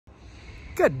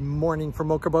Good morning from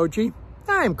Okoboji.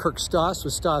 I'm Kirk Stoss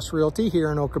with Stoss Realty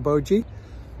here in Okoboji.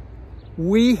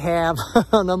 We have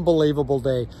an unbelievable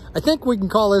day. I think we can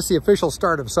call this the official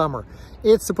start of summer.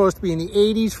 It's supposed to be in the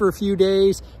 80s for a few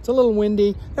days. It's a little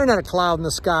windy. There's not a cloud in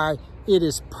the sky. It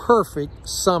is perfect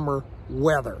summer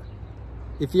weather.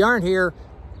 If you aren't here,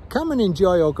 come and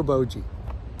enjoy Okoboji.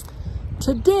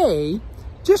 Today,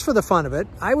 just for the fun of it,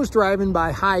 I was driving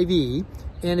by Hy-Vee,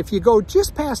 and if you go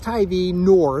just past Hy-Vee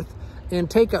north and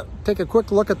take a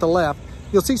quick look at the left,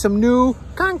 you'll see some new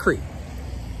concrete.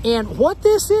 And what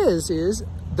this is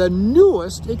the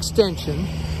newest extension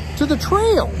to the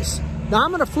trails. Now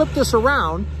I'm gonna flip this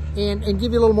around and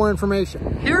give you a little more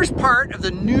information. Here's part of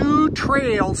the new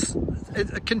trails,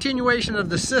 a continuation of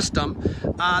the system.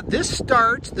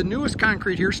 The newest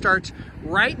concrete here starts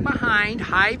right behind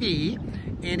Hy-Vee,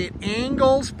 and it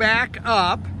angles back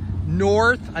up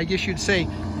north, I guess you'd say,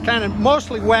 kind of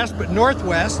mostly west, but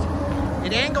northwest.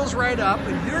 It angles right up,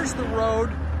 and here's the road,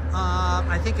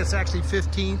 I think it's actually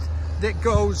 15th, that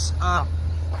goes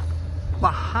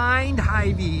behind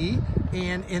Hy-Vee,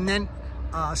 and then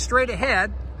straight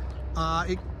ahead,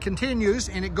 it continues,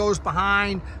 and it goes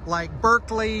behind like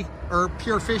Berkeley or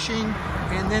Pure Fishing,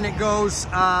 and then it goes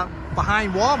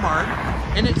behind Walmart,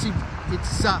 and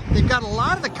they've got a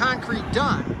lot of the concrete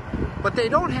done, but they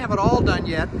don't have it all done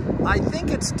yet. I think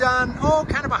it's done,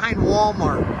 kind of behind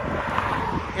Walmart.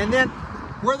 And then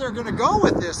where they're gonna go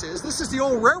with this is the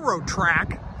old railroad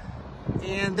track,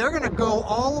 and they're gonna go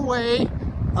all the way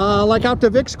like out to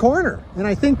Vic's Corner. And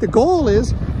I think the goal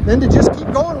is then to just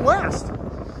keep going west.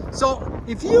 So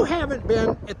if you haven't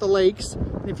been at the lakes,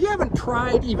 if you haven't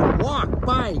tried, even walk,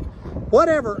 bike,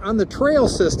 whatever on the trail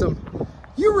system,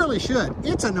 you really should.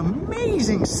 It's an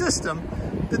amazing system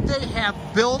that they have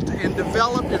built and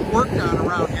developed and worked on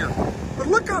around here. But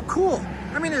look how cool.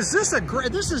 I mean, this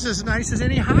is as nice as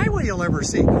any highway you'll ever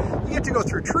see. You get to go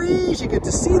through trees, you get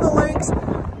to see the lakes.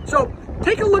 So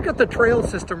take a look at the trail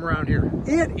system around here.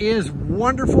 It is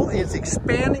wonderful. It's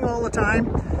expanding all the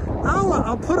time.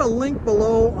 I'll put a link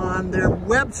below on their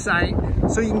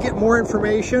website so you can get more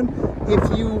information.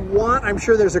 If you want, I'm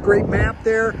sure there's a great map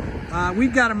there.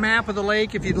 We've got a map of the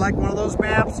lake if you'd like one of those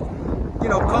maps. You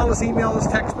know, call us, email us,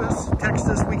 text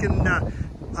us. We can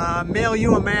mail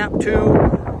you a map too.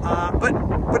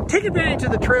 But take advantage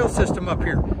of the trail system up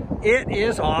here. It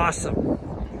is awesome.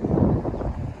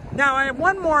 Now I have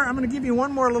one more, I'm gonna give you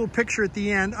one more little picture at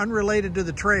the end, unrelated to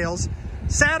the trails.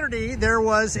 Saturday, there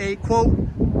was a, quote,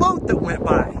 boat that went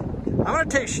by. I'm gonna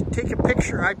take a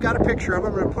picture. I've got a picture of it,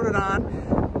 I'm gonna put it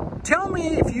on. Tell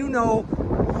me if you know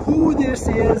who this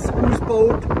is, whose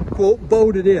boat, quote,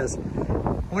 boat it is.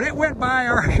 When it went by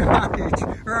our cottage,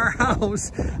 or our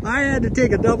house, I had to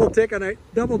take a double take and I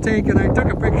took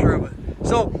a picture of it.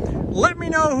 So let me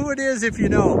know who it is if you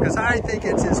know, because I think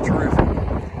it's just terrific.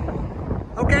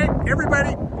 Okay,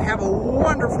 everybody, have a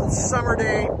wonderful summer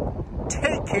day.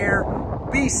 Take care,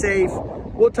 be safe.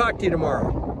 We'll talk to you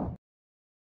tomorrow.